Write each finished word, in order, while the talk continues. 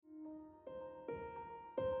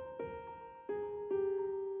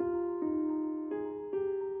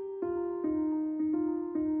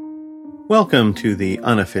Welcome to the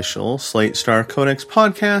unofficial Slate Star Codex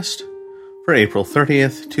podcast for April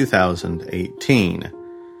 30th, 2018.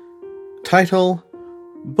 Title,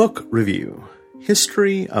 Book Review,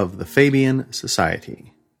 History of the Fabian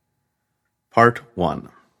Society. Part 1.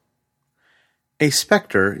 A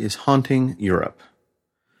spectre is haunting Europe.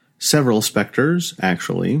 Several spectres,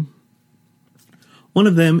 actually. One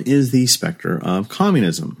of them is the spectre of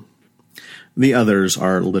communism. The others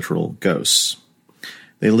are literal ghosts.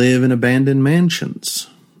 They live in abandoned mansions.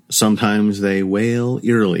 Sometimes they wail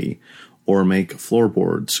eerily or make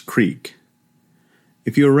floorboards creak.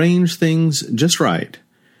 If you arrange things just right,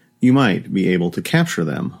 you might be able to capture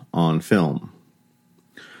them on film.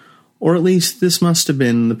 Or at least this must have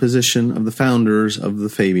been the position of the founders of the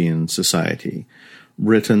Fabian Society,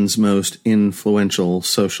 Britain's most influential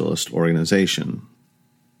socialist organization.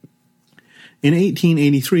 In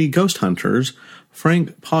 1883, ghost hunters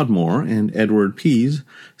Frank Podmore and Edward Pease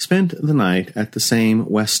spent the night at the same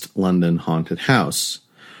West London haunted house,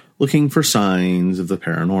 looking for signs of the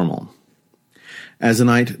paranormal. As the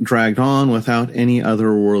night dragged on without any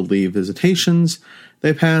otherworldly visitations,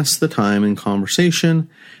 they passed the time in conversation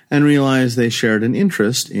and realized they shared an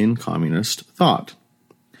interest in communist thought.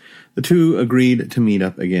 The two agreed to meet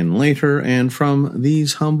up again later, and from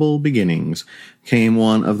these humble beginnings came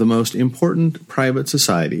one of the most important private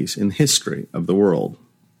societies in the history of the world.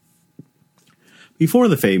 Before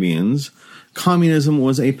the Fabians, communism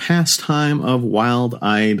was a pastime of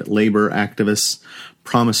wild-eyed labor activists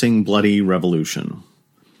promising bloody revolution.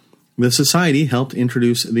 The society helped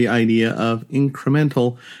introduce the idea of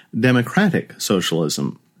incremental democratic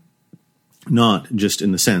socialism, not just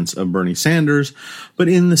in the sense of Bernie Sanders, but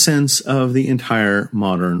in the sense of the entire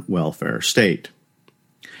modern welfare state.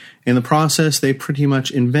 In the process, they pretty much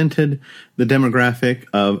invented the demographic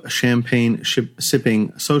of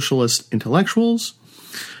champagne-sipping socialist intellectuals.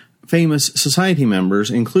 Famous society members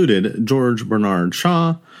included George Bernard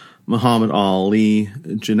Shaw, Muhammad Ali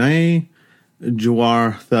Jinnah,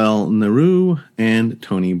 Jawaharlal Nehru, and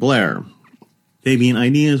Tony Blair. Fabian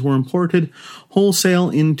ideas were imported wholesale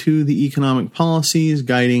into the economic policies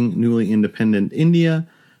guiding newly independent India,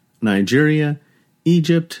 Nigeria,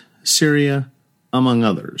 Egypt, Syria, among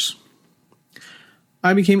others.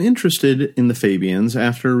 I became interested in the Fabians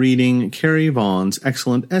after reading Carrie Vaughan's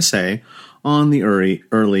excellent essay on the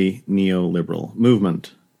early neoliberal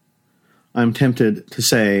movement. I'm tempted to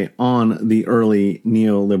say on the early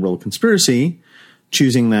neoliberal conspiracy,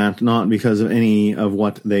 choosing that not because of any of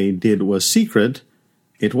what they did was secret,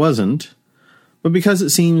 it wasn't, but because it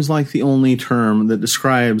seems like the only term that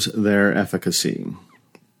describes their efficacy.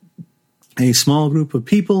 A small group of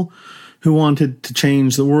people who wanted to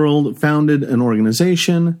change the world founded an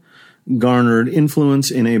organization, garnered influence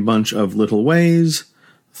in a bunch of little ways,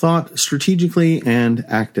 thought strategically, and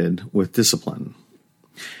acted with discipline.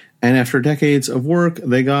 And after decades of work,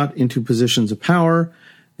 they got into positions of power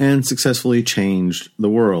and successfully changed the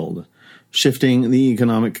world, shifting the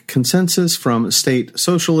economic consensus from state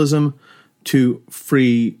socialism to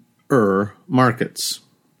freer markets.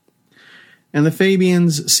 And the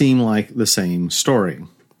Fabians seem like the same story,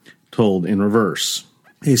 told in reverse.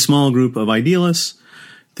 A small group of idealists,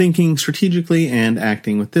 thinking strategically and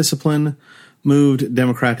acting with discipline, moved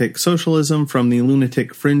democratic socialism from the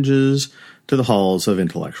lunatic fringes to the halls of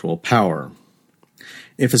intellectual power.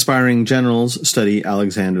 If aspiring generals study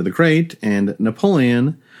Alexander the Great and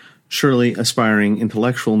Napoleon, surely aspiring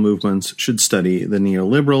intellectual movements should study the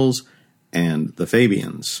neoliberals and the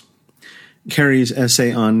Fabians. Carrie's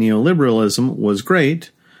essay on neoliberalism was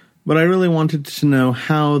great, but I really wanted to know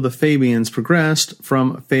how the Fabians progressed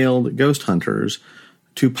from failed ghost hunters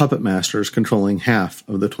to puppet masters controlling half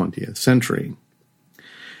of the 20th century.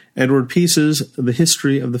 Edward Pease's The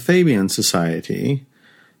History of the Fabian Society,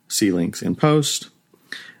 see links in post,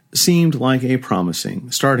 seemed like a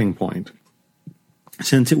promising starting point,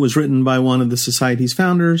 since it was written by one of the society's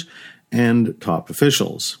founders and top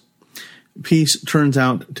officials. Pease turns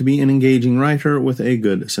out to be an engaging writer with a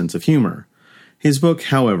good sense of humor. His book,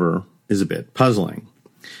 however, is a bit puzzling.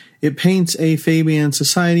 It paints a Fabian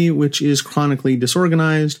society which is chronically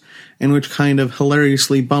disorganized and which kind of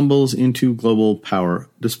hilariously bumbles into global power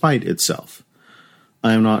despite itself.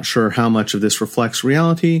 I am not sure how much of this reflects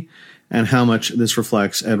reality and how much this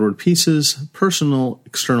reflects Edward Pease's personal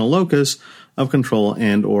external locus of control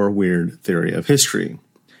and or weird theory of history.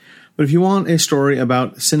 But if you want a story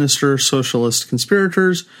about sinister socialist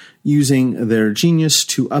conspirators using their genius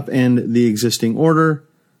to upend the existing order,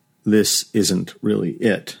 this isn't really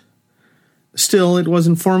it. Still, it was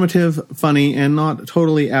informative, funny, and not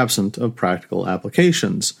totally absent of practical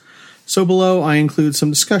applications. So below I include some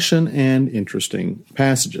discussion and interesting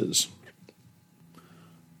passages.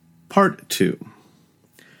 Part 2.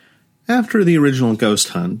 After the original ghost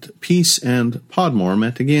hunt, Peace and Podmore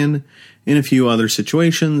met again in a few other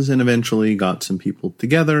situations and eventually got some people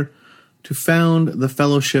together to found the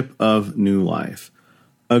Fellowship of New Life,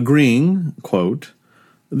 agreeing, quote,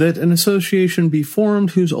 that an association be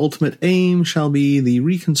formed whose ultimate aim shall be the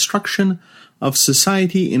reconstruction of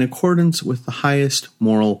society in accordance with the highest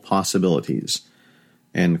moral possibilities,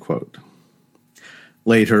 end quote.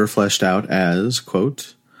 Later fleshed out as,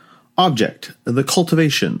 quote, object, the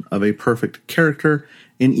cultivation of a perfect character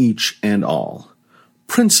in each and all.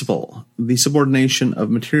 Principle, the subordination of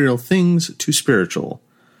material things to spiritual.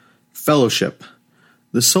 Fellowship,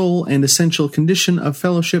 the sole and essential condition of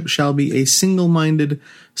fellowship shall be a single-minded,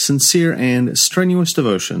 sincere, and strenuous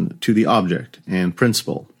devotion to the object and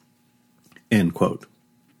principle. End quote.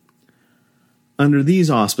 Under these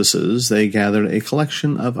auspices, they gathered a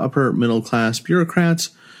collection of upper-middle-class bureaucrats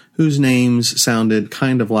whose names sounded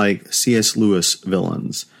kind of like C.S. Lewis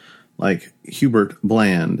villains, like Hubert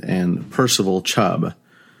Bland and Percival Chubb,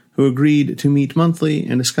 who agreed to meet monthly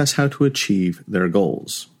and discuss how to achieve their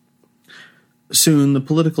goals. Soon, the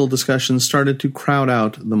political discussions started to crowd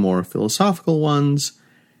out the more philosophical ones,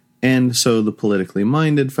 and so the politically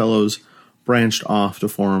minded fellows branched off to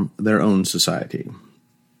form their own society.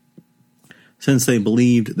 Since they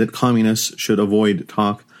believed that communists should avoid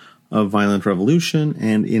talk of violent revolution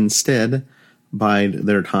and instead bide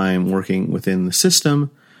their time working within the system,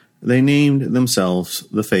 they named themselves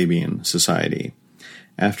the Fabian Society,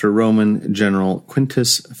 after Roman General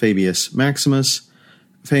Quintus Fabius Maximus,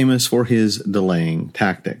 famous for his delaying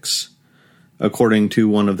tactics. According to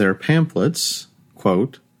one of their pamphlets,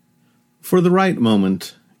 quote, for the right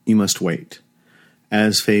moment you must wait,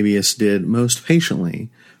 as Fabius did most patiently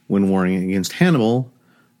when warring against Hannibal,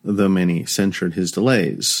 though many censured his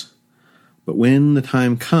delays. But when the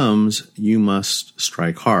time comes, you must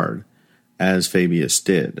strike hard, as Fabius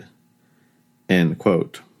did. End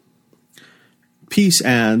quote. Peace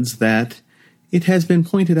adds that it has been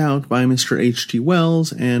pointed out by Mr. H.G.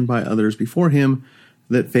 Wells and by others before him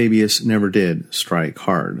that Fabius never did strike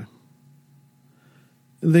hard.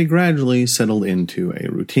 They gradually settled into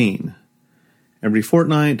a routine. Every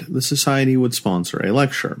fortnight, the society would sponsor a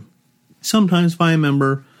lecture, sometimes by a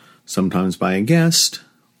member, sometimes by a guest,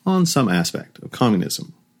 on some aspect of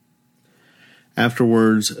communism.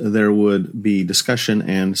 Afterwards, there would be discussion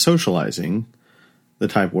and socializing, the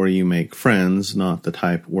type where you make friends, not the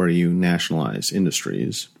type where you nationalize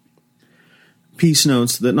industries. Peace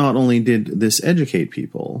notes that not only did this educate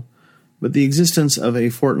people, but the existence of a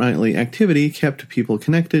fortnightly activity kept people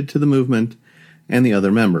connected to the movement and the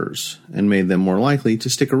other members, and made them more likely to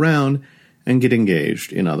stick around and get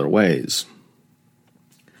engaged in other ways.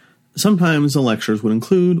 Sometimes the lectures would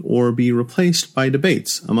include or be replaced by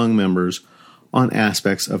debates among members on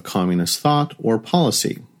aspects of communist thought or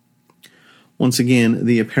policy. Once again,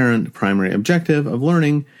 the apparent primary objective of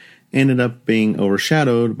learning ended up being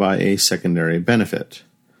overshadowed by a secondary benefit.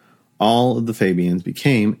 All of the Fabians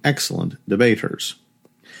became excellent debaters.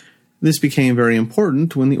 This became very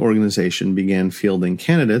important when the organization began fielding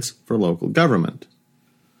candidates for local government.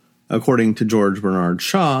 According to George Bernard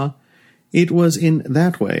Shaw, it was in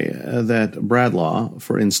that way that Bradlaugh,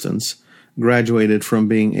 for instance, graduated from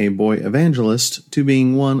being a boy evangelist to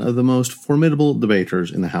being one of the most formidable debaters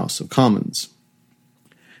in the House of Commons.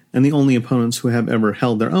 And the only opponents who have ever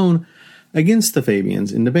held their own against the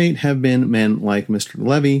Fabians in debate have been men like Mr.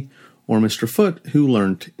 Levy or Mr. Foote, who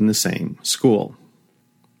learnt in the same school.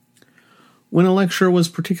 When a lecture was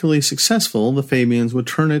particularly successful, the Fabians would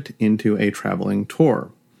turn it into a traveling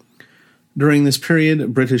tour. During this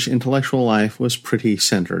period, British intellectual life was pretty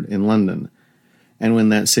centered in London, and when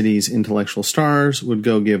that city's intellectual stars would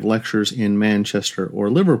go give lectures in Manchester or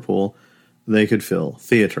Liverpool, they could fill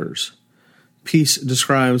theaters. Peace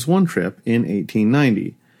describes one trip in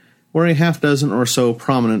 1890, where a half dozen or so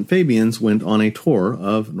prominent Fabians went on a tour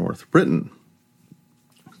of North Britain.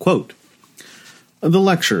 Quote, the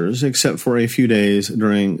lectures, except for a few days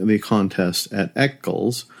during the contest at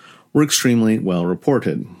Eccles, were extremely well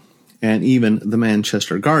reported, and even the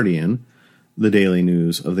Manchester Guardian, the daily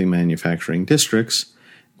news of the manufacturing districts,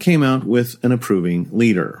 came out with an approving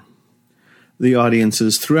leader. The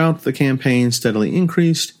audiences throughout the campaign steadily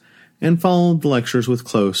increased and followed the lectures with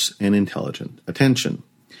close and intelligent attention.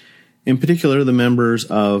 In particular, the members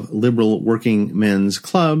of liberal working men's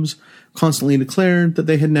clubs constantly declared that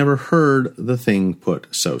they had never heard the thing put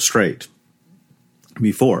so straight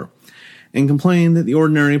before, and complained that the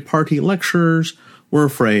ordinary party lecturers were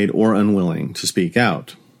afraid or unwilling to speak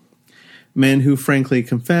out. Men who frankly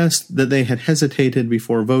confessed that they had hesitated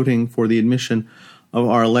before voting for the admission of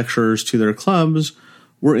our lecturers to their clubs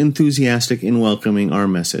were enthusiastic in welcoming our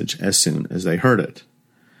message as soon as they heard it.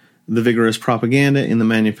 The vigorous propaganda in the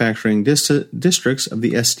manufacturing districts of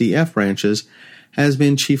the SDF branches has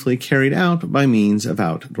been chiefly carried out by means of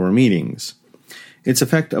outdoor meetings. Its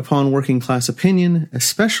effect upon working-class opinion,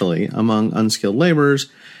 especially among unskilled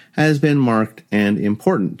laborers, has been marked and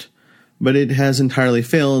important, but it has entirely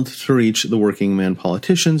failed to reach the working-man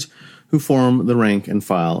politicians who form the rank and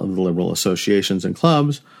file of the liberal associations and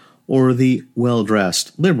clubs, or the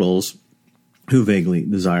well-dressed liberals who vaguely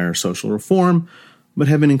desire social reform, but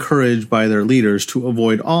have been encouraged by their leaders to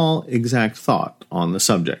avoid all exact thought on the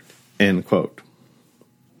subject." End quote.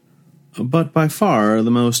 But by far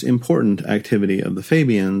the most important activity of the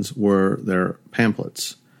Fabians were their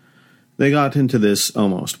pamphlets. They got into this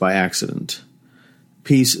almost by accident.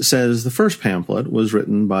 Peace says the first pamphlet was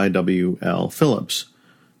written by W.L. Phillips,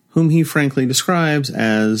 whom he frankly describes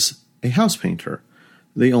as a house painter,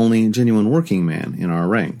 the only genuine working man in our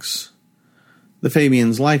ranks. The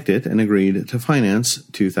Fabians liked it and agreed to finance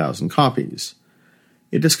 2,000 copies.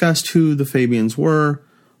 It discussed who the Fabians were,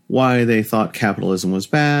 why they thought capitalism was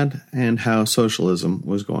bad, and how socialism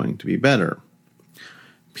was going to be better.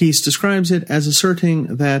 Peace describes it as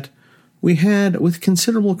asserting that we had, with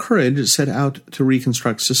considerable courage, set out to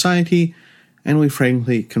reconstruct society, and we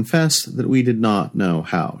frankly confessed that we did not know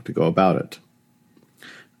how to go about it.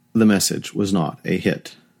 The message was not a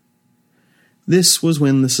hit. This was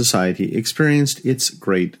when the Society experienced its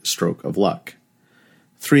great stroke of luck.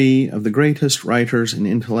 3 of the greatest writers and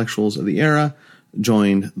intellectuals of the era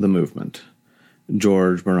joined the movement: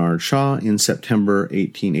 George Bernard Shaw in September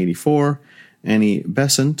 1884, Annie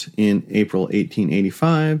Besant in April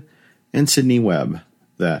 1885, and Sidney Webb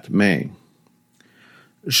that May.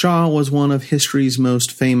 Shaw was one of history's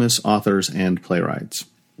most famous authors and playwrights.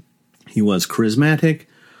 He was charismatic,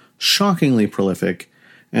 shockingly prolific,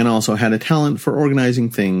 and also had a talent for organizing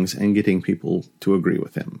things and getting people to agree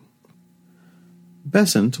with him.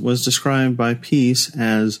 Besant was described by Peace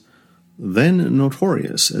as then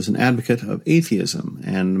notorious as an advocate of atheism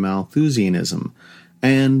and Malthusianism,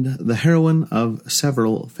 and the heroine of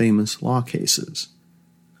several famous law cases,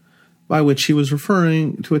 by which he was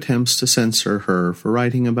referring to attempts to censor her for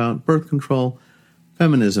writing about birth control,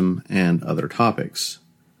 feminism, and other topics.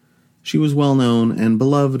 She was well known and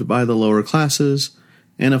beloved by the lower classes,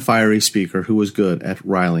 and a fiery speaker who was good at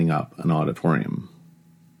riling up an auditorium.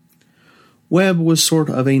 Webb was sort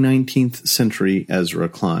of a 19th century Ezra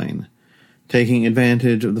Klein, taking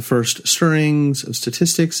advantage of the first stirrings of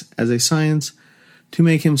statistics as a science to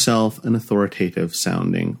make himself an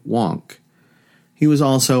authoritative-sounding wonk. He was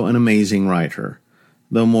also an amazing writer,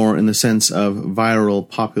 though more in the sense of viral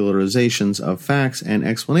popularizations of facts and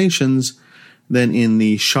explanations than in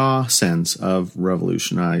the Shaw sense of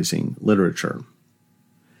revolutionizing literature.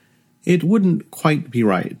 It wouldn't quite be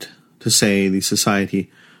right to say the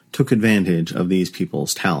Society took advantage of these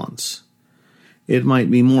people's talents. It might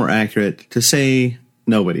be more accurate to say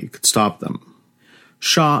nobody could stop them.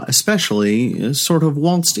 Shaw especially sort of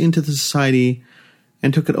waltzed into the Society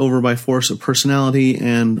and took it over by force of personality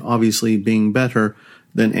and obviously being better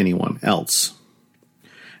than anyone else,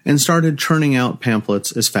 and started churning out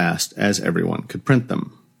pamphlets as fast as everyone could print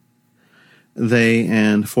them. They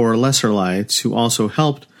and 4 lesser lights who also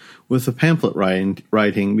helped with the pamphlet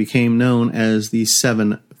writing became known as the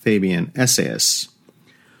 7 Fabian essayists.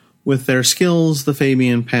 With their skills, the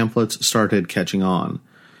Fabian pamphlets started catching on,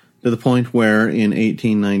 to the point where, in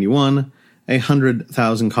 1891,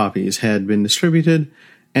 100,000 copies had been distributed,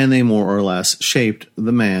 and they more or less shaped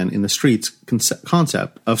the man-in-the-streets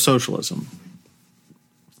concept of socialism.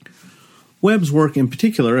 Webb's work in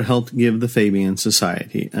particular helped give the Fabian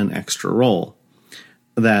Society an extra role,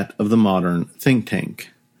 that of the modern think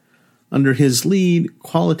tank. Under his lead,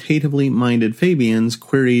 qualitatively minded Fabians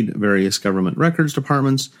queried various government records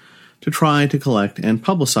departments to try to collect and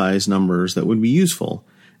publicize numbers that would be useful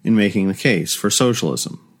in making the case for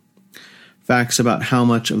socialism. Facts about how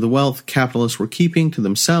much of the wealth capitalists were keeping to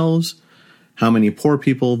themselves, how many poor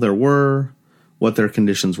people there were, what their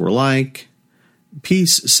conditions were like.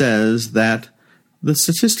 Peace says that the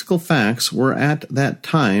statistical facts were at that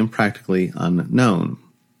time practically unknown.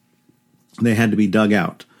 They had to be dug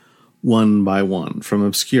out, one by one, from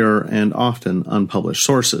obscure and often unpublished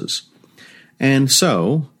sources. And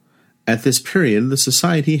so, at this period, the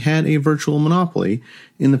Society had a virtual monopoly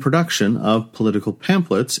in the production of political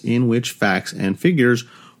pamphlets in which facts and figures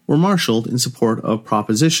were marshaled in support of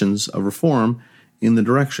propositions of reform in the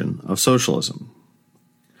direction of socialism.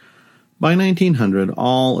 By 1900,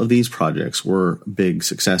 all of these projects were big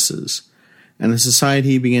successes, and the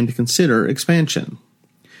Society began to consider expansion.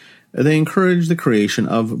 They encouraged the creation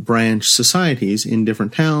of branch societies in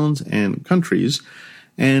different towns and countries,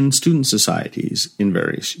 and student societies in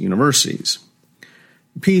various universities.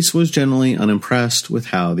 Peace was generally unimpressed with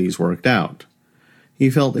how these worked out. He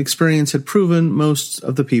felt experience had proven most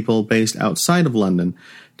of the people based outside of London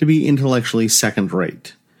to be intellectually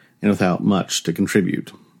second-rate and without much to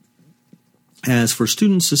contribute. As for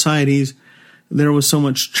student societies, there was so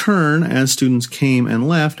much churn as students came and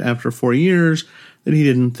left after 4 years that he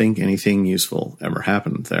didn't think anything useful ever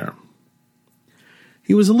happened there.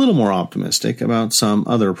 He was a little more optimistic about some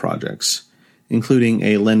other projects, including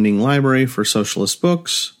a lending library for socialist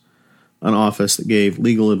books, an office that gave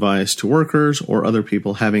legal advice to workers or other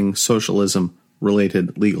people having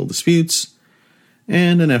socialism-related legal disputes,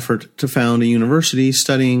 and an effort to found a university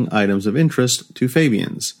studying items of interest to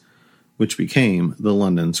Fabians, which became the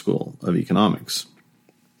London School of Economics.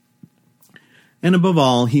 And above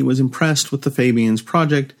all, he was impressed with the Fabians'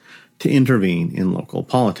 project to intervene in local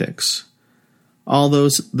politics. Although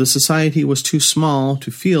the society was too small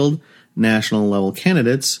to field national-level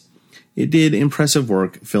candidates, it did impressive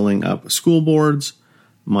work filling up school boards,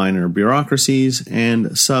 minor bureaucracies,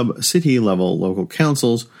 and sub-city-level local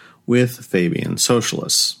councils with Fabian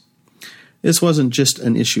socialists. This wasn't just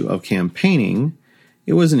an issue of campaigning,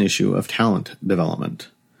 it was an issue of talent development.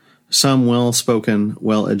 Some well-spoken,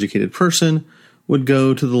 well-educated person would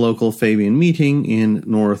go to the local Fabian meeting in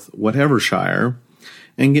North Whatevershire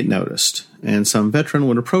and get noticed, and some veteran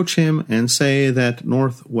would approach him and say that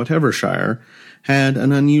North Whatevershire had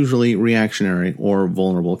an unusually reactionary or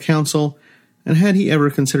vulnerable council, and had he ever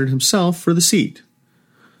considered himself for the seat?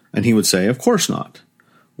 And he would say, "Of course not.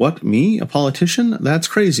 What, me, a politician? That's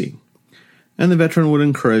crazy." And the veteran would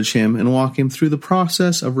encourage him and walk him through the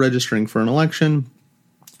process of registering for an election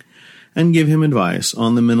and give him advice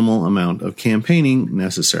on the minimal amount of campaigning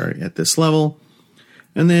necessary at this level,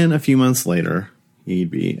 and then a few months later,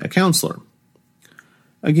 he'd be a counselor.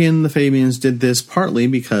 Again, the Fabians did this partly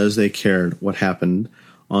because they cared what happened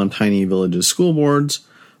on tiny villages' school boards,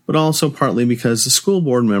 but also partly because the school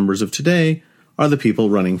board members of today are the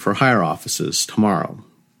people running for higher offices tomorrow.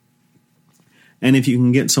 And if you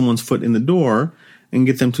can get someone's foot in the door and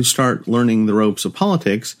get them to start learning the ropes of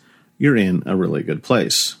politics, you're in a really good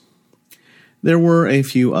place. There were a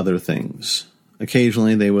few other things.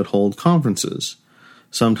 Occasionally they would hold conferences.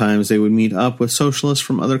 Sometimes they would meet up with socialists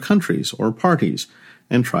from other countries or parties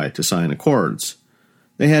and try to sign accords.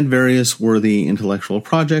 They had various worthy intellectual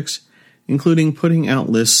projects, including putting out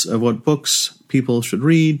lists of what books people should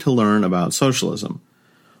read to learn about socialism,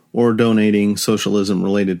 or donating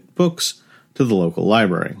socialism-related books to the local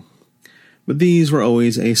library. But these were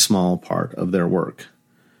always a small part of their work.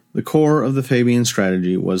 The core of the Fabian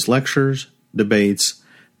strategy was lectures, debates,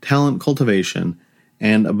 talent cultivation,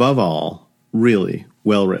 and above all, really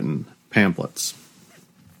well-written pamphlets.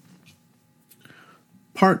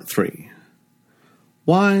 Part 3.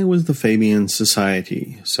 Why was the Fabian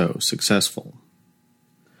Society so successful?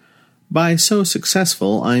 By so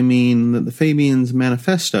successful, I mean that the Fabians'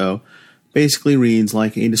 manifesto basically reads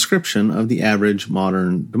like a description of the average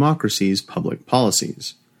modern democracy's public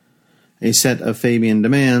policies. A set of Fabian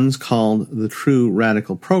demands called the True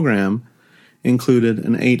Radical Program included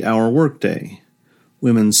an 8-hour workday,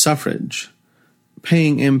 women's suffrage,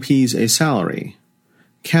 paying MPs a salary,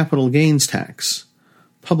 capital gains tax,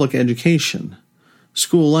 public education,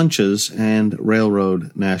 school lunches, and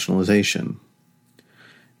railroad nationalization.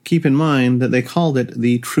 Keep in mind that they called it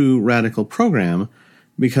the True Radical Program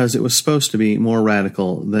because it was supposed to be more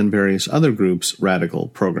radical than various other groups' radical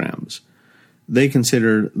programs. They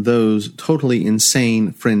considered those totally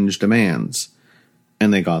insane fringe demands,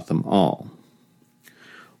 and they got them all.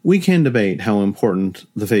 We can debate how important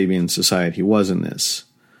the Fabian Society was in this.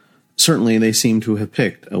 Certainly they seem to have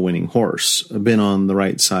picked a winning horse, been on the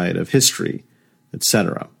right side of history,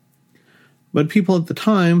 etc. But people at the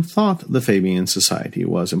time thought the Fabian Society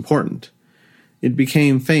was important. It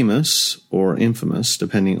became famous, or infamous,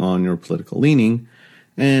 depending on your political leaning,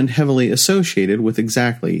 and heavily associated with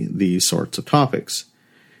exactly these sorts of topics.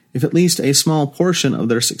 If at least a small portion of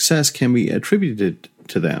their success can be attributed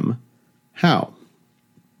to them, how?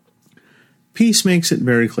 Peace makes it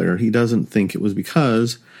very clear he doesn't think it was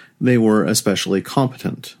because they were especially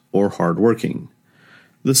competent or hard-working.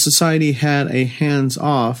 The society had a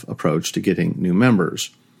hands-off approach to getting new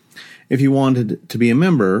members. If you wanted to be a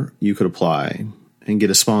member, you could apply and get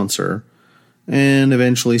a sponsor, and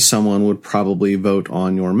eventually someone would probably vote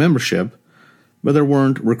on your membership, but there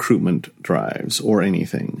weren't recruitment drives or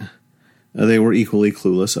anything. They were equally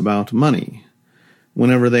clueless about money.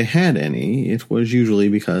 Whenever they had any, it was usually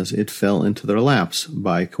because it fell into their laps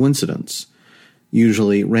by coincidence.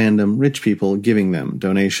 usually random rich people giving them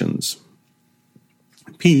donations.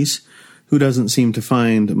 Peace, who doesn't seem to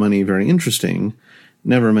find money very interesting,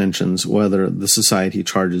 never mentions whether the society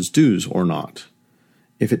charges dues or not.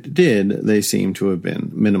 If it did, they seem to have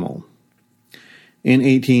been minimal. In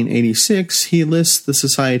 1886, he lists the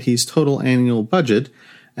society's total annual budget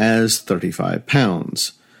as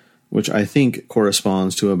 £35, which I think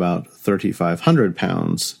corresponds to about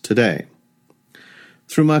 £3,500 today.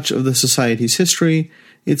 Through much of the society's history,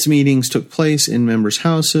 its meetings took place in members'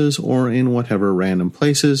 houses or in whatever random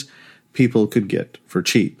places people could get for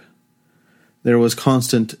cheap. There was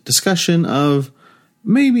constant discussion of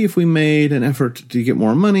maybe if we made an effort to get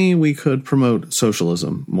more money, we could promote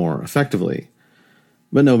socialism more effectively.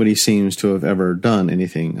 But nobody seems to have ever done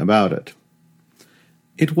anything about it.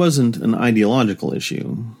 It wasn't an ideological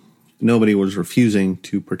issue. Nobody was refusing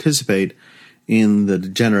to participate in the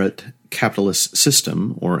degenerate capitalist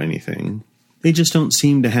system or anything. They just don't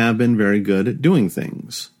seem to have been very good at doing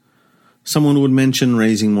things. Someone would mention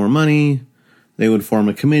raising more money, they would form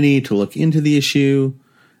a committee to look into the issue,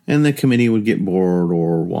 and the committee would get bored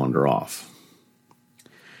or wander off.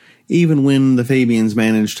 Even when the Fabians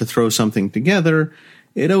managed to throw something together,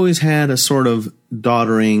 it always had a sort of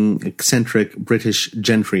doddering, eccentric British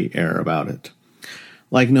gentry air about it,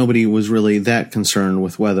 like nobody was really that concerned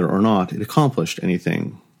with whether or not it accomplished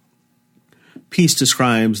anything. Peace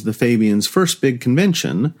describes the Fabians' first big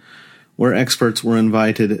convention, where experts were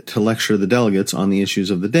invited to lecture the delegates on the issues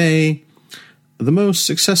of the day. The most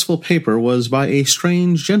successful paper was by a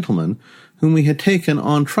strange gentleman whom we had taken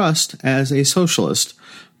on trust as a socialist,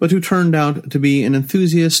 but who turned out to be an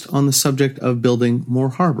enthusiast on the subject of building more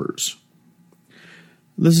harbors.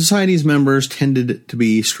 The Society's members tended to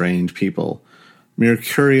be strange people,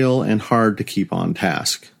 mercurial and hard to keep on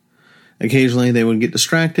task. Occasionally they would get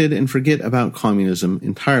distracted and forget about communism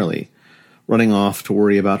entirely, running off to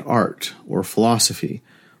worry about art or philosophy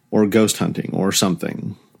or ghost hunting or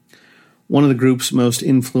something. One of the group's most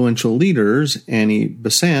influential leaders, Annie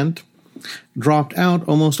Besant, dropped out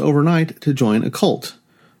almost overnight to join a cult,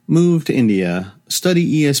 move to India,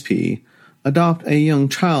 study ESP, adopt a young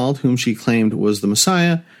child whom she claimed was the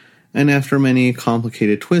Messiah, and after many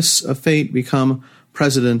complicated twists of fate become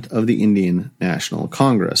president of the Indian National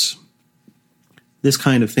Congress. This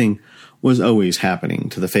kind of thing was always happening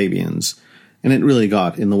to the Fabians, and it really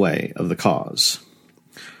got in the way of the cause.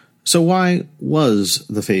 So why was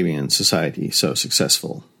the Fabian Society so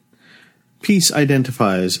successful? Peace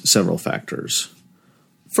identifies several factors.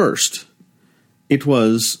 First, it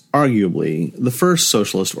was arguably the first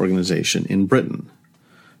socialist organization in Britain.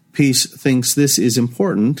 Peace thinks this is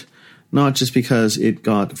important, not just because it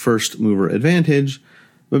got first mover advantage,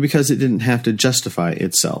 but because it didn't have to justify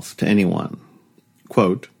itself to anyone.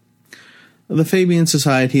 Quote, "The Fabian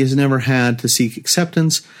Society has never had to seek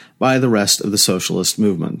acceptance by the rest of the socialist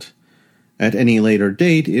movement. At any later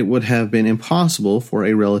date, it would have been impossible for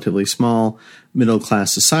a relatively small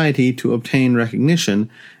middle-class society to obtain recognition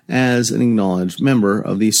as an acknowledged member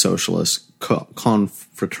of the socialist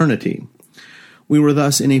confraternity. We were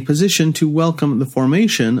thus in a position to welcome the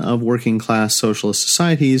formation of working-class socialist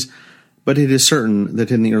societies, but it is certain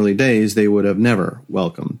that in the early days they would have never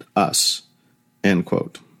welcomed us." End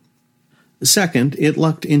quote. Second, it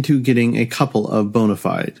lucked into getting a couple of bona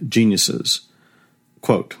fide geniuses.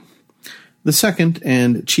 Quote, "The second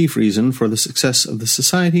and chief reason for the success of the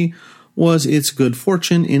society was its good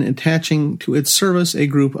fortune in attaching to its service a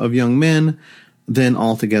group of young men, then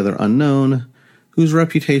altogether unknown, whose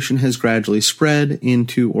reputation has gradually spread in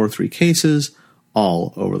 2 or 3 cases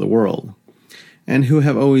all over the world, and who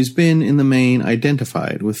have always been in the main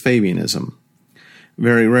identified with Fabianism.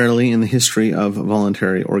 Very rarely in the history of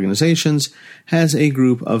voluntary organizations has a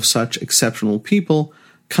group of such exceptional people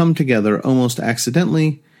come together almost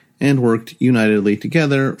accidentally and worked unitedly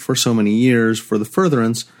together for so many years for the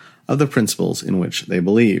furtherance of the principles in which they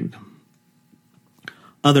believed.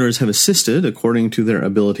 Others have assisted according to their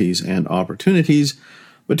abilities and opportunities,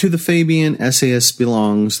 but to the Fabian essayists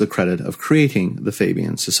belongs the credit of creating the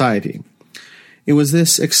Fabian Society. It was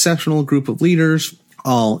this exceptional group of leaders,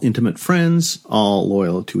 all intimate friends, all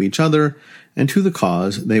loyal to each other and to the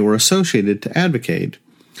cause they were associated to advocate,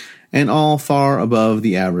 and all far above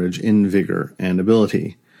the average in vigor and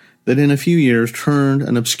ability, that in a few years turned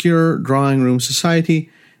an obscure drawing-room society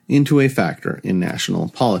into a factor in national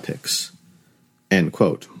politics." End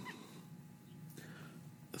quote.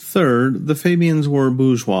 Third, the Fabians were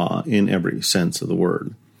bourgeois in every sense of the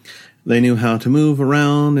word. They knew how to move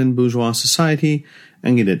around in bourgeois society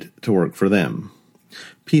and get it to work for them.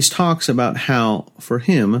 Peace talks about how, for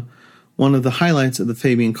him, One of the highlights of the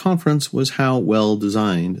Fabian Conference was how well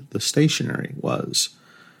designed the stationery was.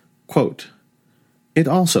 Quote, "It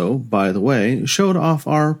also, by the way, showed off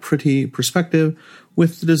our pretty perspective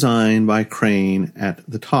with the design by Crane at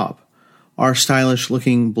the top, our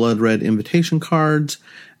stylish-looking blood-red invitation cards,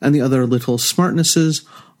 and the other little smartnesses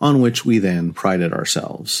on which we then prided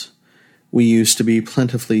ourselves. We used to be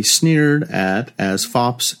plentifully sneered at as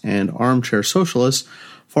fops and armchair socialists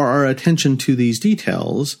for our attention to these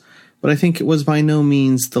details, but I think it was by no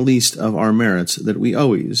means the least of our merits that we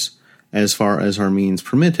always, as far as our means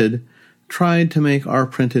permitted, tried to make our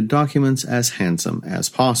printed documents as handsome as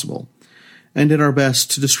possible, and did our best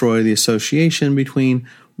to destroy the association between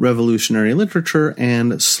revolutionary literature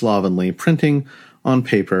and slovenly printing on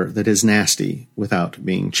paper that is nasty without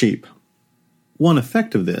being cheap. One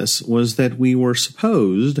effect of this was that we were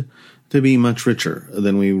supposed to be much richer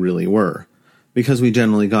than we really were, because we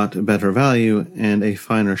generally got better value and a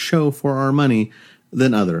finer show for our money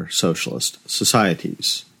than other socialist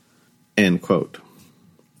societies." End quote.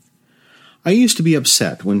 I used to be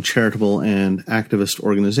upset when charitable and activist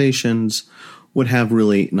organizations would have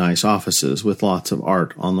really nice offices with lots of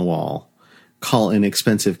art on the wall, call in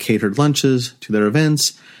expensive catered lunches to their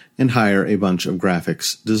events, and hire a bunch of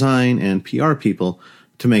graphics, design, and PR people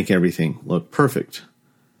to make everything look perfect.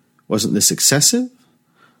 Wasn't this excessive?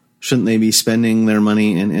 Shouldn't they be spending their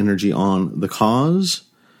money and energy on the cause?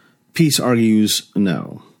 Peace argues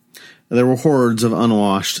no. There were hordes of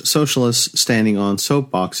unwashed socialists standing on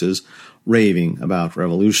soapboxes raving about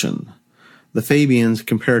revolution. The Fabians'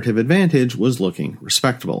 comparative advantage was looking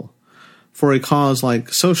respectable. For a cause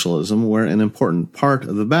like socialism, where an important part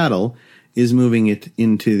of the battle is moving it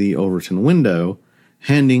into the Overton window,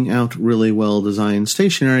 handing out really well-designed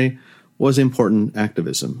stationery was important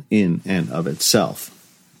activism in and of itself.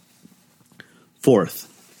 Fourth,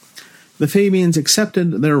 the Fabians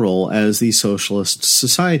accepted their role as the socialist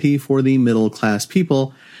society for the middle-class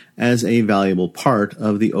people as a valuable part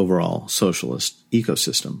of the overall socialist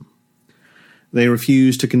ecosystem. They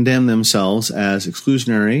refused to condemn themselves as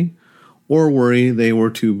exclusionary, or worry they were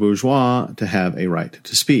too bourgeois to have a right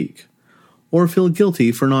to speak, or feel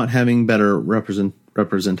guilty for not having better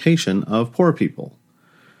representation of poor people.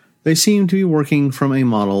 They seemed to be working from a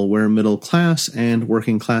model where middle-class and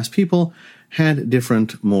working-class people had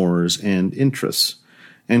different mores and interests,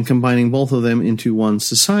 and combining both of them into one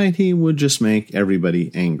society would just make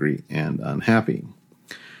everybody angry and unhappy.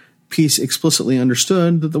 Peace explicitly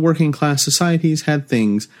understood that the working-class societies had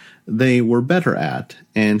things they were better at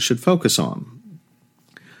and should focus on,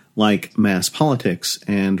 like mass politics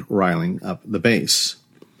and riling up the base.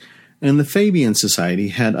 And the Fabian Society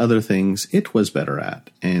had other things it was better at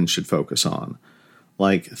and should focus on,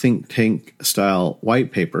 like think tank-style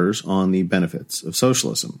white papers on the benefits of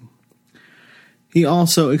socialism. He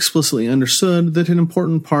also explicitly understood that an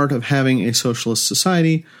important part of having a socialist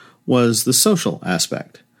society was the social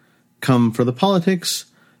aspect. Come for the politics,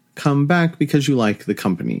 come back because you like the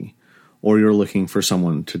company, or you're looking for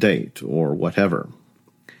someone to date, or whatever.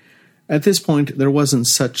 At this point, there wasn't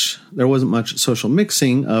much social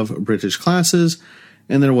mixing of British classes,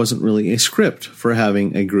 and there wasn't really a script for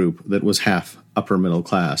having a group that was half upper middle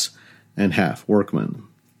class and half workmen.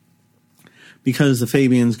 Because the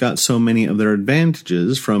Fabians got so many of their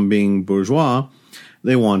advantages from being bourgeois,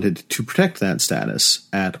 they wanted to protect that status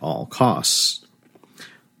at all costs.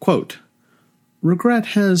 Quote, "Regret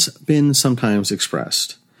has been sometimes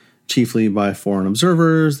expressed, chiefly by foreign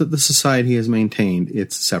observers, that the society has maintained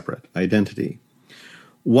its separate identity.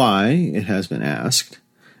 Why, it has been asked,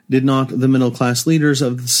 did not the middle-class leaders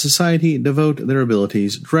of the society devote their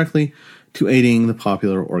abilities directly to aiding the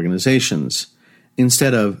popular organizations,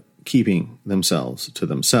 instead of keeping themselves to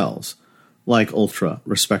themselves, like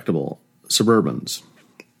ultra-respectable suburbans?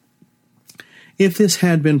 If this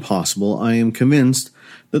had been possible, I am convinced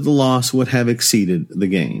that the loss would have exceeded the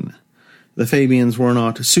gain. The Fabians were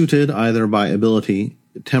not suited, either by ability,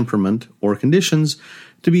 temperament, or conditions,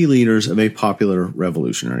 to be leaders of a popular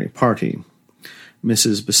revolutionary party.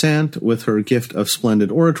 Mrs. Besant, with her gift of splendid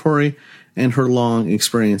oratory and her long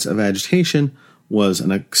experience of agitation, was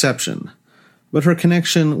an exception, but her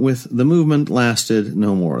connection with the movement lasted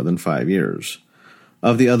no more than 5 years.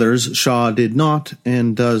 Of the others, Shaw did not,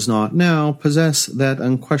 and does not now, possess that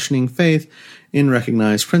unquestioning faith in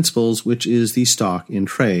recognized principles which is the stock in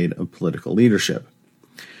trade of political leadership.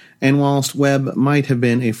 And whilst Webb might have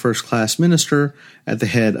been a first-class minister at the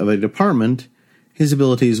head of a department, his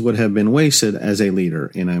abilities would have been wasted as a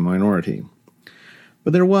leader in a minority.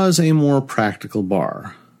 But there was a more practical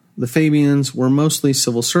bar. The Fabians were mostly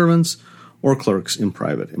civil servants or clerks in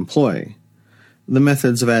private employ. The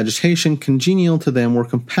methods of agitation congenial to them were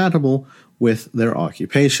compatible with their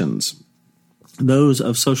occupations. Those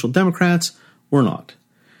of social democrats were not.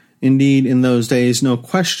 Indeed, in those days, no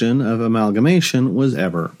question of amalgamation was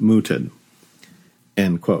ever mooted."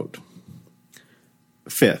 End quote.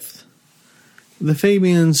 Fifth, the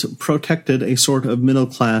Fabians protected a sort of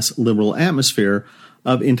middle-class liberal atmosphere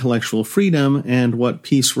of intellectual freedom and what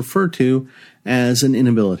Peace referred to as an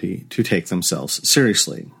inability to take themselves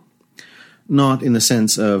seriously. Not in the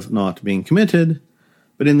sense of not being committed,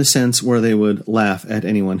 but in the sense where they would laugh at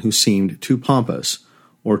anyone who seemed too pompous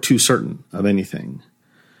or too certain of anything.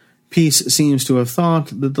 Peace seems to have thought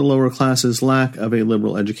that the lower classes' lack of a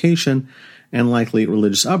liberal education and likely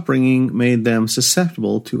religious upbringing made them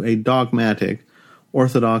susceptible to a dogmatic,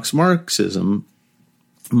 orthodox Marxism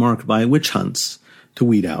marked by witch hunts to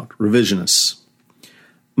weed out revisionists.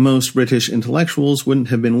 Most British intellectuals wouldn't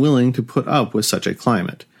have been willing to put up with such a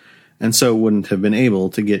climate, and so wouldn't have been able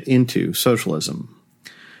to get into socialism.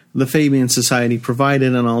 The Fabian Society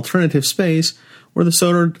provided an alternative space where the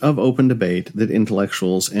sort of open debate that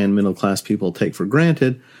intellectuals and middle-class people take for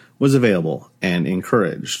granted was available and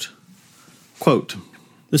encouraged. Quote,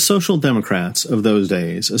 "The social democrats of those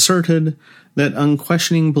days asserted that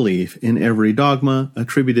unquestioning belief in every dogma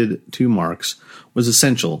attributed to Marx was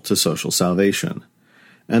essential to social salvation,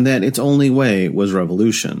 and that its only way was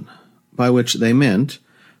revolution, by which they meant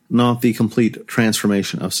not the complete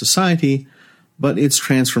transformation of society, but its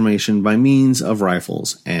transformation by means of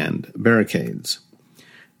rifles and barricades.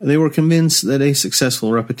 They were convinced that a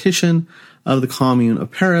successful repetition of the Commune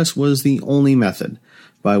of Paris was the only method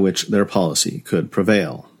by which their policy could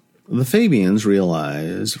prevail. The Fabians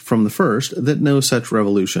realized from the first that no such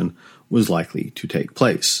revolution was likely to take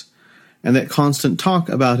place, and that constant talk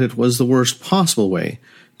about it was the worst possible way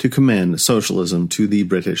to commend socialism to the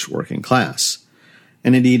British working class.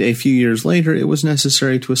 And indeed, a few years later, it was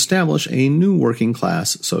necessary to establish a new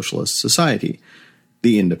working-class socialist society,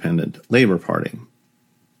 the Independent Labour Party,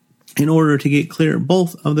 in order to get clear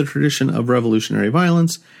both of the tradition of revolutionary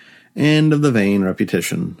violence and of the vain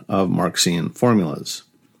repetition of Marxian formulas.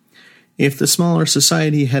 If the smaller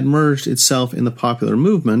society had merged itself in the popular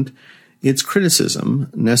movement, its criticism,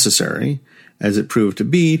 necessary, as it proved to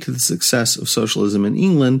be, to the success of socialism in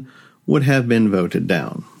England, would have been voted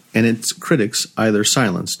down, and its critics either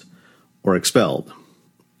silenced or expelled.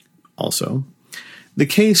 Also, the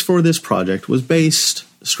case for this project was based,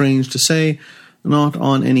 strange to say, not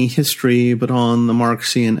on any history, but on the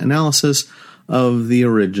Marxian analysis of the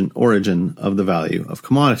origin of the value of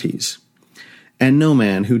commodities. And no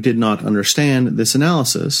man who did not understand this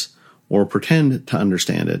analysis, or pretend to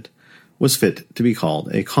understand it, was fit to be called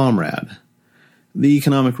a comrade. The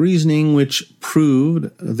economic reasoning which proved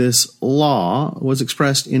this law was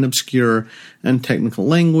expressed in obscure and technical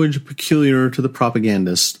language peculiar to the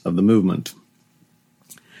propagandists of the movement.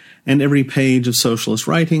 And every page of socialist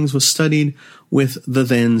writings was studied with the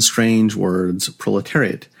then strange words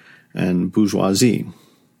proletariat and bourgeoisie.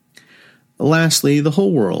 Lastly, the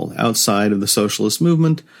whole world outside of the socialist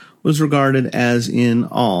movement was regarded as in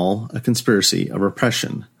all a conspiracy of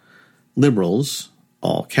repression. Liberals,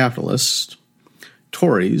 all capitalists;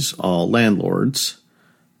 Tories, all landlords;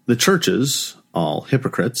 the churches, all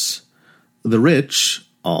hypocrites; the rich,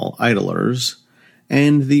 all idlers;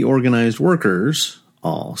 and the organized workers,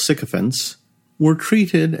 all sycophants, were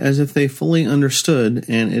treated as if they fully understood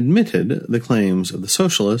and admitted the claims of the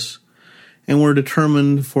socialists, and were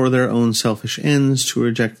determined for their own selfish ends to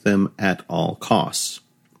reject them at all costs.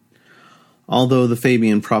 Although the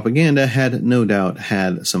Fabian propaganda had no doubt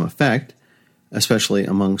had some effect, especially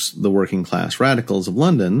amongst the working-class radicals of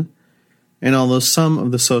London, and although some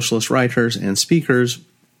of the socialist writers and speakers,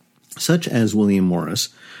 such as William Morris,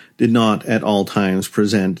 did not at all times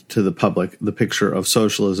present to the public the picture of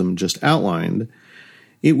socialism just outlined,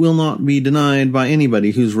 it will not be denied by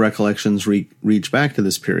anybody whose recollections reach back to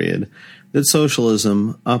this period that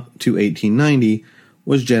socialism up to 1890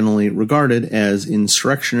 was generally regarded as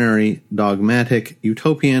insurrectionary, dogmatic,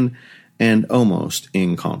 utopian, and almost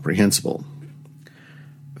incomprehensible.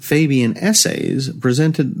 Fabian essays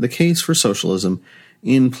presented the case for socialism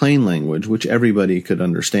in plain language which everybody could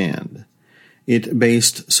understand. It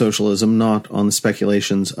based socialism not on the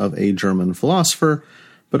speculations of a German philosopher,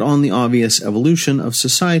 but on the obvious evolution of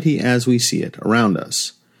society as we see it around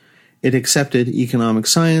us. It accepted economic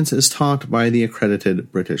science as taught by the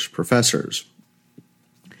accredited British professors.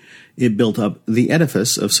 It built up the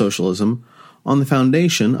edifice of socialism on the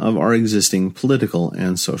foundation of our existing political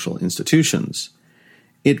and social institutions.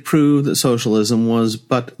 It proved that socialism was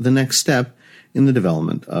but the next step in the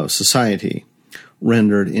development of society,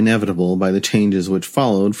 rendered inevitable by the changes which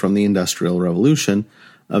followed from the Industrial Revolution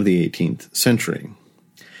of the 18th century.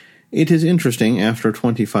 It is interesting, after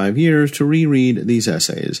 25 years, to reread these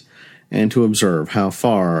essays and to observe how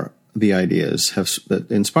far the ideas that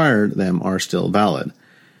inspired them are still valid,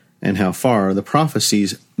 and how far the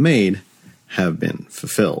prophecies made have been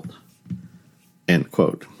fulfilled." End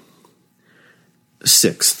quote.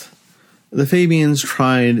 Sixth, the Fabians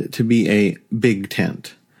tried to be a big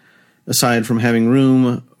tent. Aside from having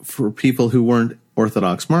room for people who weren't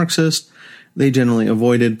orthodox Marxists, they generally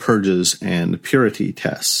avoided purges and purity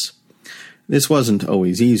tests. This wasn't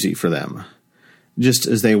always easy for them. Just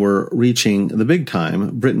as they were reaching the big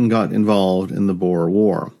time, Britain got involved in the Boer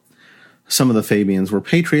War. Some of the Fabians were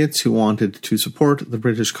patriots who wanted to support the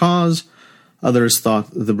British cause. Others thought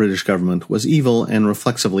the British government was evil and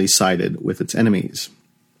reflexively sided with its enemies.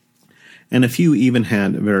 And a few even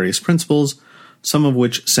had various principles, some of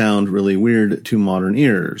which sound really weird to modern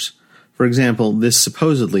ears. For example, this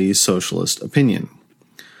supposedly socialist opinion.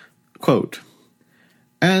 Quote,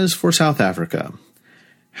 "As for South Africa,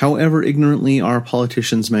 however ignorantly our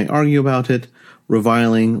politicians may argue about it,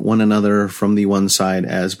 reviling one another from the one side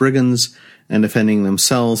as brigands, and defending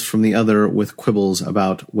themselves from the other with quibbles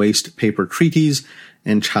about waste paper treaties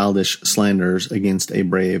and childish slanders against a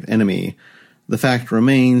brave enemy, the fact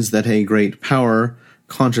remains that a great power,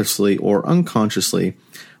 consciously or unconsciously,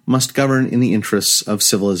 must govern in the interests of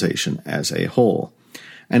civilization as a whole.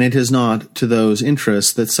 And it is not to those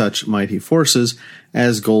interests that such mighty forces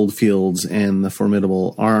as gold fields and the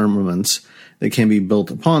formidable armaments that can be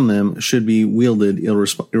built upon them should be wielded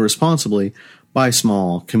irresponsibly by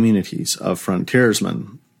small communities of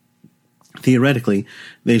frontiersmen. Theoretically,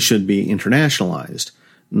 they should be internationalized,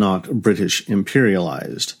 not British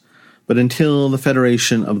imperialized. But until the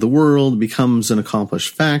federation of the world becomes an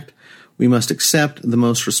accomplished fact, we must accept the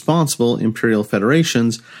most responsible imperial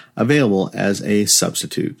federations available as a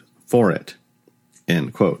substitute for it."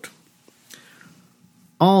 End quote.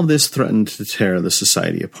 All of this threatened to tear the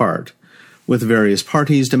society apart, with various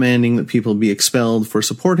parties demanding that people be expelled for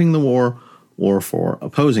supporting the war or for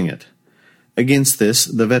opposing it. Against this,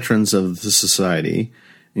 the veterans of the society,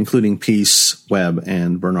 including Peace, Webb,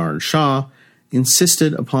 and Bernard Shaw,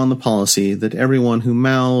 insisted upon the policy that everyone who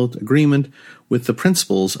mouthed agreement with the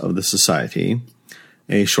principles of the society,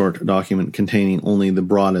 a short document containing only the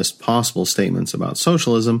broadest possible statements about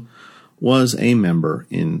socialism, was a member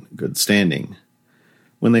in good standing.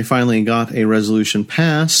 When they finally got a resolution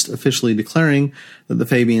passed officially declaring that the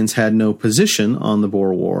Fabians had no position on the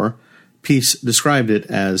Boer War, Peace described it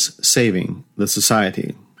as saving the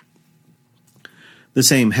society. The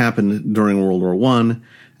same happened during World War I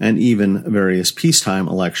and even various peacetime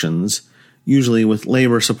elections, usually with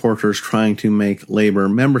labor supporters trying to make labor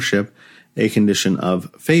membership a condition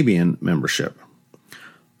of Fabian membership.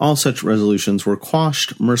 All such resolutions were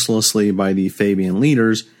quashed mercilessly by the Fabian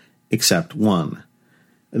leaders, except one.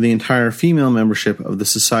 The entire female membership of the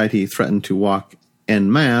society threatened to walk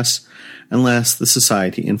en masse unless the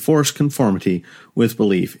society enforced conformity with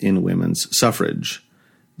belief in women's suffrage.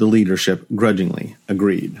 The leadership grudgingly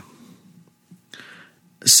agreed.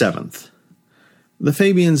 Seventh, the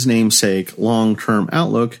Fabians' namesake long-term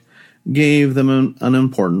outlook gave them an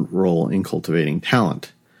important role in cultivating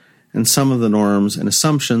talent, and some of the norms and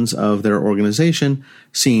assumptions of their organization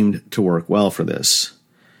seemed to work well for this.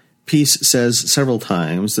 Peace says several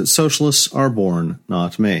times that socialists are born,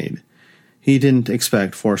 not made. He didn't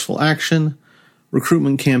expect forceful action,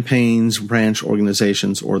 recruitment campaigns, branch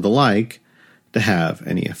organizations, or the like to have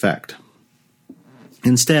any effect.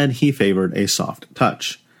 Instead, he favored a soft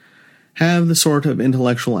touch. Have the sort of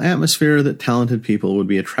intellectual atmosphere that talented people would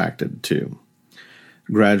be attracted to.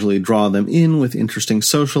 Gradually draw them in with interesting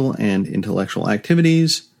social and intellectual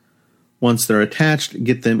activities. Once they're attached,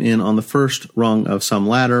 get them in on the first rung of some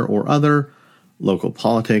ladder or other, local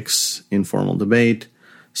politics, informal debate,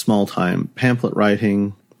 small-time pamphlet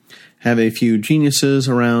writing. Have a few geniuses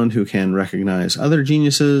around who can recognize other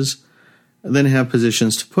geniuses, then have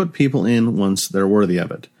positions to put people in once they're worthy of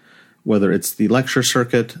it, whether it's the lecture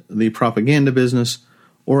circuit, the propaganda business,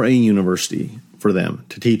 or a university for them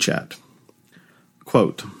to teach at.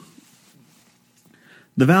 Quote,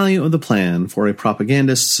 "The value of the plan for a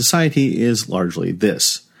propagandist society is largely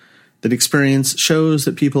this, that experience shows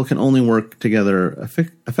that people can only work together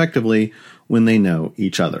effectively when they know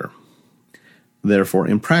each other. Therefore,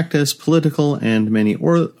 in practice, political and many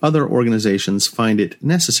other organizations find it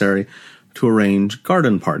necessary to arrange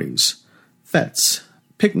garden parties, fetes,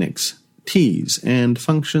 picnics, teas, and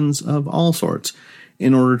functions of all sorts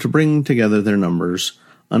in order to bring together their numbers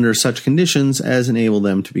under such conditions as enable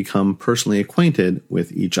them to become personally acquainted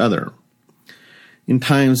with each other. In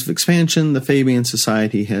times of expansion, the Fabian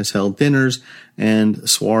Society has held dinners and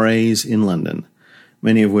soirees in London,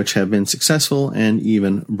 many of which have been successful and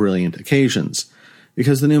even brilliant occasions,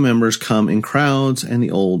 because the new members come in crowds and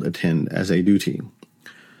the old attend as a duty.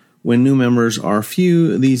 When new members are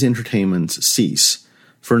few, these entertainments cease,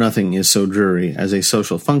 for nothing is so dreary as a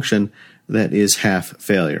social function that is half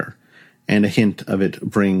failure, and a hint of it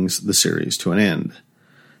brings the series to an end.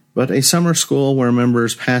 But a summer school where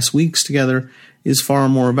members pass weeks together is far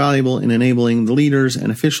more valuable in enabling the leaders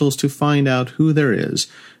and officials to find out who there is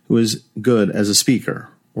who is good as a speaker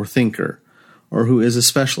or thinker, or who is a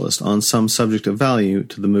specialist on some subject of value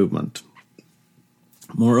to the movement.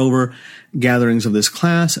 Moreover, gatherings of this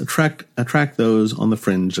class attract those on the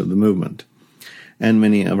fringe of the movement, and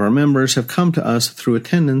many of our members have come to us through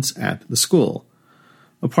attendance at the school.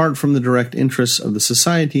 Apart from the direct interests of the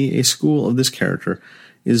society, a school of this character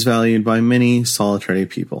is valued by many solitary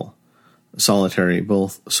people. Solitary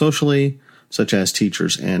both socially, such as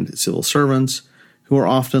teachers and civil servants, who are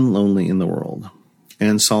often lonely in the world,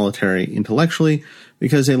 and solitary intellectually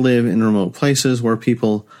because they live in remote places where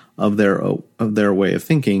people of their way of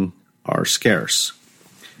thinking are scarce."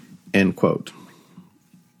 End quote.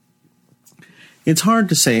 It's hard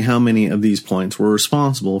to say how many of these points were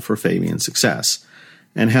responsible for Fabian's success,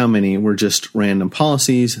 and how many were just random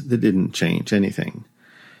policies that didn't change anything.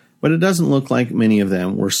 But it doesn't look like many of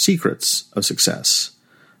them were secrets of success.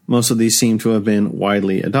 Most of these seem to have been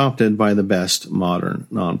widely adopted by the best modern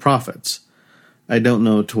nonprofits. I don't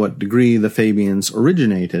know to what degree the Fabians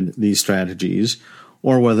originated these strategies,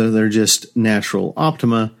 or whether they're just natural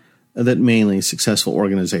optima that mainly successful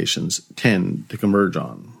organizations tend to converge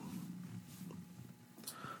on.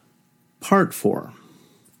 Part 4.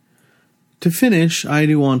 To finish, I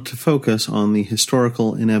do want to focus on the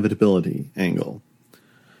historical inevitability angle.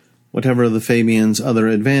 Whatever the Fabians' other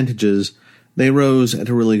advantages, they rose at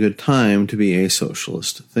a really good time to be a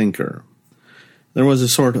socialist thinker. There was a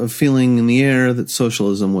sort of feeling in the air that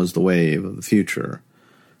socialism was the wave of the future,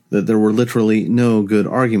 that there were literally no good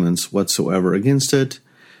arguments whatsoever against it,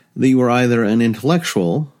 that you were either an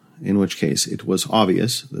intellectual, in which case it was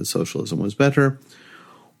obvious that socialism was better,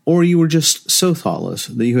 or you were just so thoughtless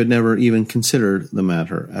that you had never even considered the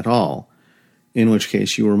matter at all, in which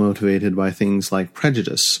case you were motivated by things like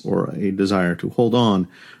prejudice or a desire to hold on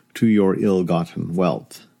to your ill-gotten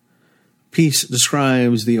wealth. Peace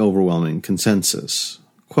describes the overwhelming consensus.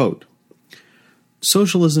 Quote,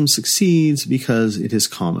 "Socialism succeeds because it is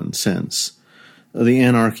common sense. The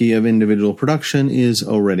anarchy of individual production is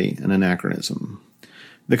already an anachronism.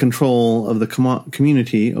 The control of the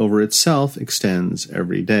community over itself extends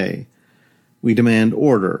every day. We demand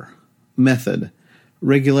order, method,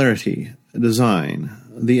 regularity, design.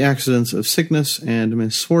 The accidents of sickness and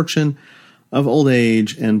misfortune, of old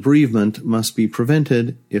age and bereavement must be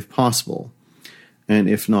prevented if possible, and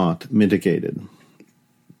if not, mitigated.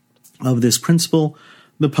 Of this principle,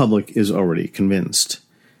 the public is already convinced.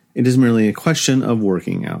 It is merely a question of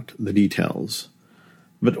working out the details.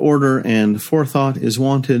 But order and forethought is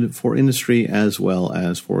wanted for industry as well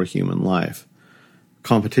as for human life.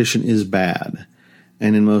 Competition is bad,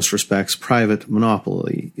 and in most respects private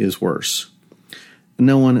monopoly is worse.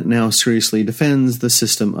 No one now seriously defends the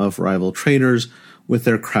system of rival traders with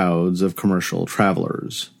their crowds of commercial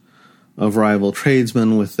travelers, of rival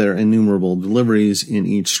tradesmen with their innumerable deliveries in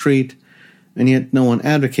each street, and yet no one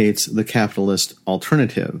advocates the capitalist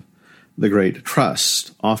alternative, the great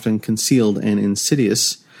trust, often concealed and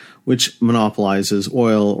insidious, which monopolizes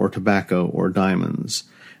oil or tobacco or diamonds,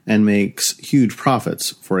 and makes huge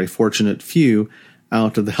profits for a fortunate few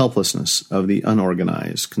out of the helplessness of the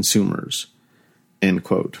unorganized consumers." End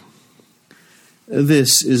quote.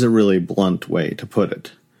 This is a really blunt way to put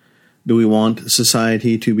it. Do we want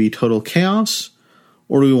society to be total chaos,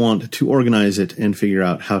 or do we want to organize it and figure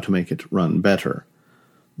out how to make it run better?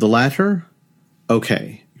 The latter?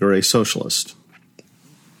 Okay, you're a socialist.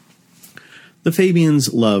 The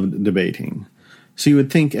Fabians loved debating, so you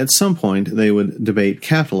would think at some point they would debate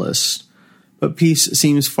capitalists, but Peace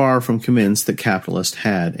seems far from convinced that capitalists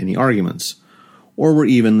had any arguments, or were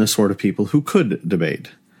even the sort of people who could debate.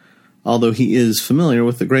 Although he is familiar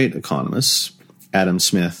with the great economists, Adam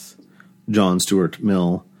Smith, John Stuart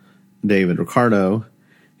Mill, David Ricardo,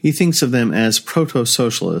 he thinks of them as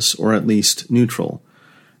proto-socialists, or at least neutral,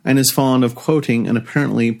 and is fond of quoting an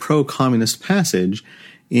apparently pro-communist passage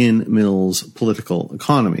in Mill's Political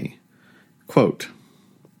Economy. Quote,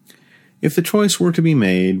 "If the choice were to be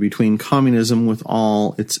made between communism with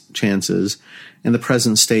all its chances and the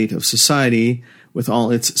present state of society with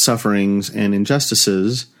all its sufferings and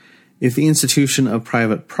injustices, if the institution of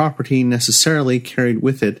private property necessarily carried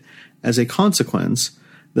with it as a consequence,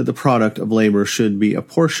 that the product of labor should be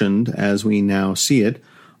apportioned, as we now see it,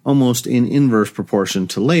 almost in inverse proportion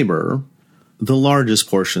to labor, the largest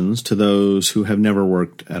portions to those who have never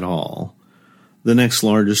worked at all, the next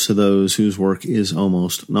largest to those whose work is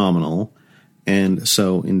almost nominal, and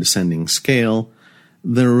so in descending scale,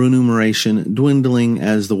 the remuneration dwindling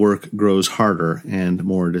as the work grows harder and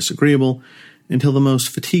more disagreeable, until the most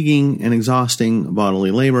fatiguing and exhausting bodily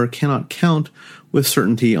labor cannot count with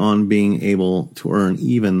certainty on being able to earn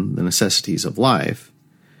even the necessities of life.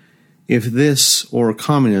 If this or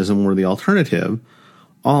communism were the alternative,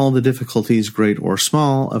 all the difficulties, great or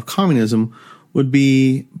small, of communism would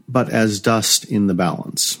be but as dust in the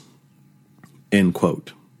balance." End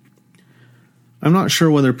quote. I'm not sure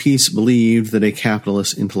whether Peace believed that a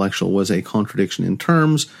capitalist intellectual was a contradiction in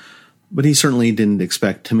terms, but he certainly didn't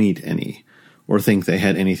expect to meet any, or think they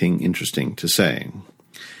had anything interesting to say.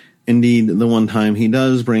 Indeed, the one time he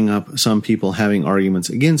does bring up some people having arguments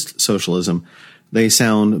against socialism, they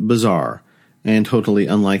sound bizarre and totally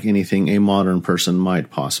unlike anything a modern person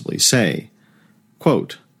might possibly say.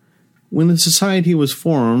 Quote, "When the society was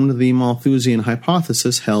formed, the Malthusian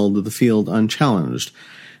hypothesis held the field unchallenged,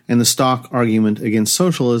 and the stock argument against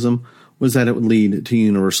socialism was that it would lead to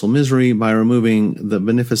universal misery by removing the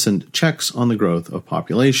beneficent checks on the growth of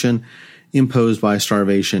population imposed by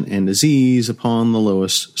starvation and disease upon the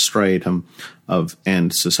lowest stratum of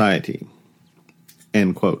society."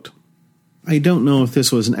 End quote. I don't know if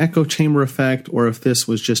this was an echo chamber effect or if this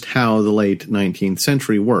was just how the late 19th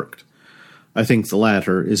century worked. I think the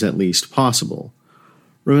latter is at least possible.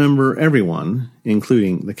 Remember, everyone,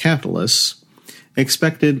 including the capitalists,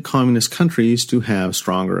 expected communist countries to have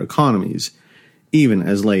stronger economies, even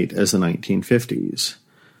as late as the 1950s.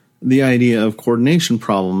 The idea of coordination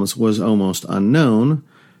problems was almost unknown,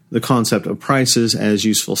 the concept of prices as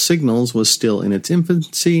useful signals was still in its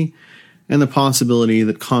infancy, and the possibility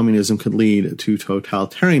that communism could lead to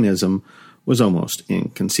totalitarianism was almost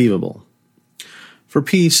inconceivable. For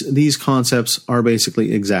Peace, these concepts are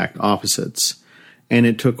basically exact opposites, and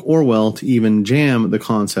it took Orwell to even jam the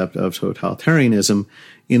concept of totalitarianism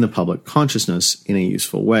in the public consciousness in a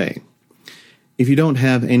useful way. If you don't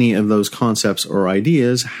have any of those concepts or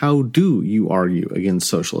ideas, how do you argue against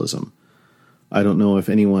socialism? I don't know if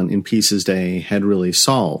anyone in Peace's day had really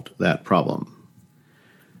solved that problem.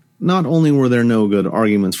 Not only were there no good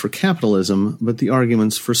arguments for capitalism, but the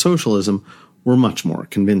arguments for socialism were much more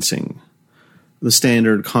convincing. The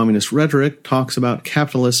standard communist rhetoric talks about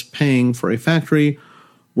capitalists paying for a factory,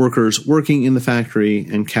 workers working in the factory,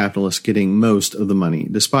 and capitalists getting most of the money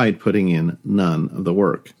despite putting in none of the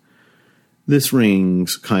work. This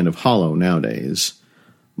rings kind of hollow nowadays.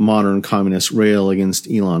 Modern communists rail against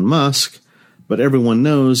Elon Musk, but everyone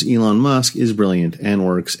knows Elon Musk is brilliant and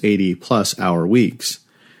works 80-plus hour weeks.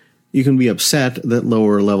 You can be upset that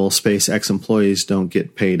lower-level SpaceX employees don't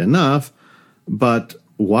get paid enough, but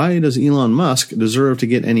why does Elon Musk deserve to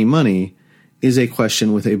get any money is a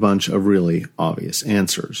question with a bunch of really obvious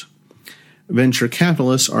answers. Venture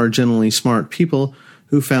capitalists are generally smart people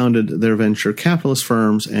who founded their venture capitalist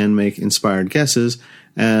firms and make inspired guesses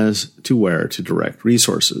as to where to direct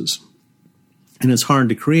resources. And it's hard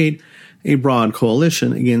to create a broad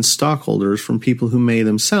coalition against stockholders from people who may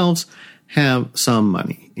themselves have some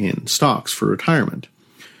money in stocks for retirement.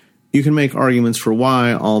 You can make arguments for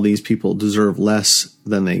why all these people deserve less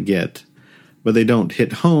than they get, but they don't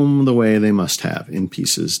hit home the way they must have in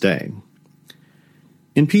Peace's day.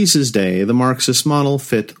 In Peace's day, the Marxist model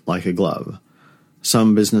fit like a glove.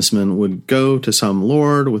 Some businessmen would go to some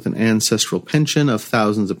lord with an ancestral pension of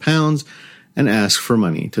thousands of pounds and ask for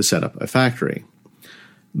money to set up a factory.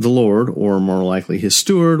 The lord, or more likely his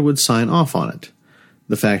steward, would sign off on it.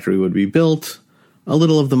 The factory would be built. A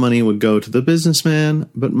little of the money would go to the businessman,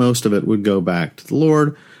 but most of it would go back to the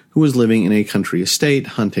lord, who was living in a country estate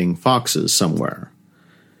hunting foxes somewhere.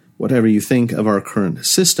 Whatever you think of our current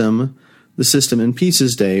system, the system in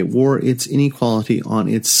Peace's day wore its inequality on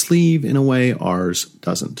its sleeve in a way ours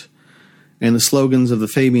doesn't. And the slogans of the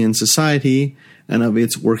Fabian Society and of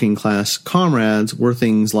its working-class comrades were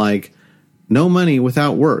things like, "No money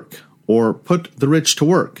without work," or "Put the rich to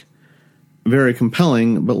work." Very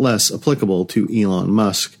compelling, but less applicable to Elon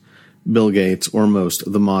Musk, Bill Gates, or most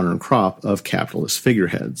of the modern crop of capitalist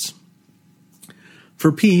figureheads.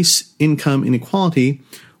 For Peace, income inequality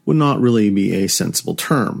would not really be a sensible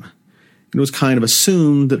term. It was kind of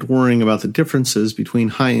assumed that worrying about the differences between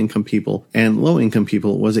high-income people and low-income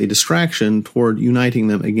people was a distraction toward uniting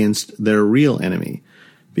them against their real enemy,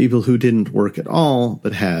 people who didn't work at all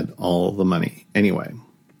but had all the money anyway.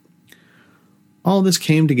 All this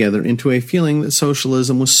came together into a feeling that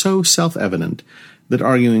socialism was so self-evident that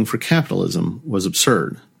arguing for capitalism was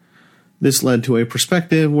absurd. This led to a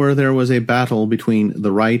perspective where there was a battle between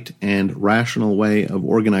the right and rational way of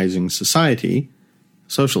organizing society,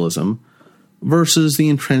 socialism, versus the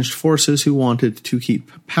entrenched forces who wanted to keep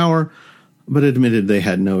power, but admitted they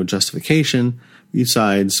had no justification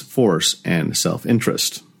besides force and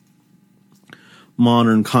self-interest.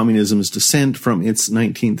 Modern communism's descent from its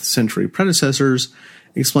 19th century predecessors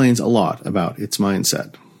explains a lot about its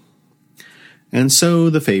mindset. And so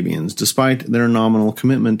the Fabians, despite their nominal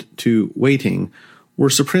commitment to waiting, were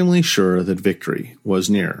supremely sure that victory was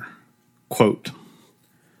near. Quote,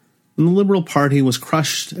 when the Liberal Party was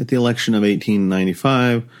crushed at the election of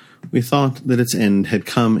 1895, we thought that its end had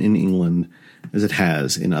come in England as it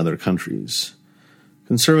has in other countries.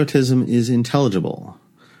 Conservatism is intelligible.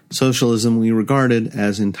 Socialism we regarded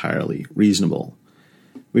as entirely reasonable.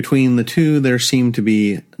 Between the two there seemed to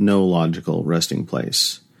be no logical resting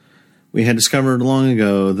place. We had discovered long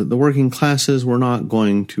ago that the working classes were not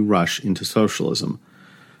going to rush into socialism,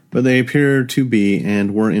 but they appeared to be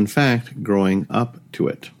and were in fact growing up to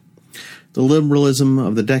it. The liberalism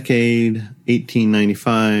of the decade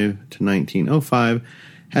 1895 to 1905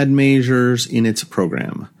 had measures in its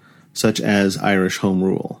program, such as Irish Home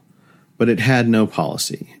Rule, but it had no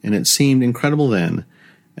policy, and it seemed incredible then,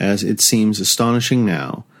 as it seems astonishing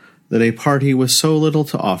now, that a party with so little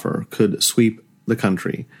to offer could sweep the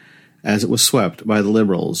country as it was swept by the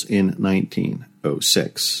Liberals in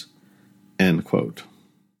 1906. End quote.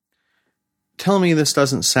 Tell me this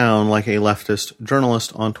doesn't sound like a leftist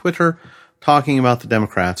journalist on Twitter talking about the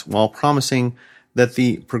Democrats while promising that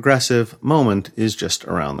the progressive moment is just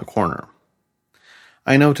around the corner.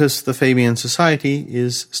 I notice the Fabian Society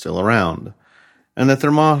is still around, and that their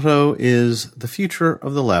motto is the future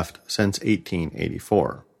of the left since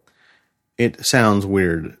 1884. It sounds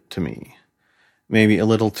weird to me. Maybe a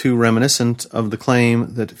little too reminiscent of the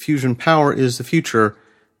claim that fusion power is the future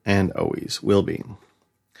and always will be.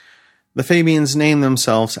 The Fabians named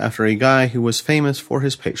themselves after a guy who was famous for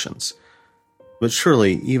his patience, but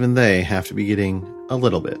surely even they have to be getting a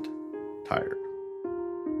little bit tired.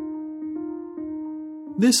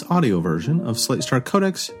 This audio version of Slate Star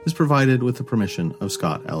Codex is provided with the permission of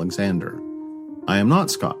Scott Alexander. I am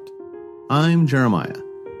not Scott. I'm Jeremiah.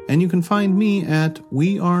 And you can find me at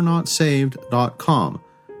wearenotsaved.com,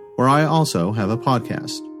 where I also have a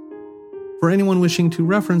podcast. For anyone wishing to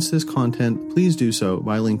reference this content, please do so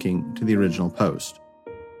by linking to the original post.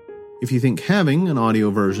 If you think having an audio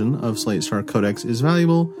version of Slate Star Codex is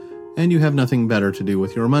valuable, and you have nothing better to do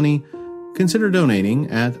with your money, consider donating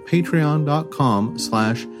at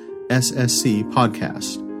patreon.com/SSC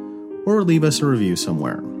podcast, or leave us a review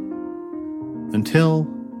somewhere. Until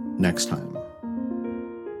next time.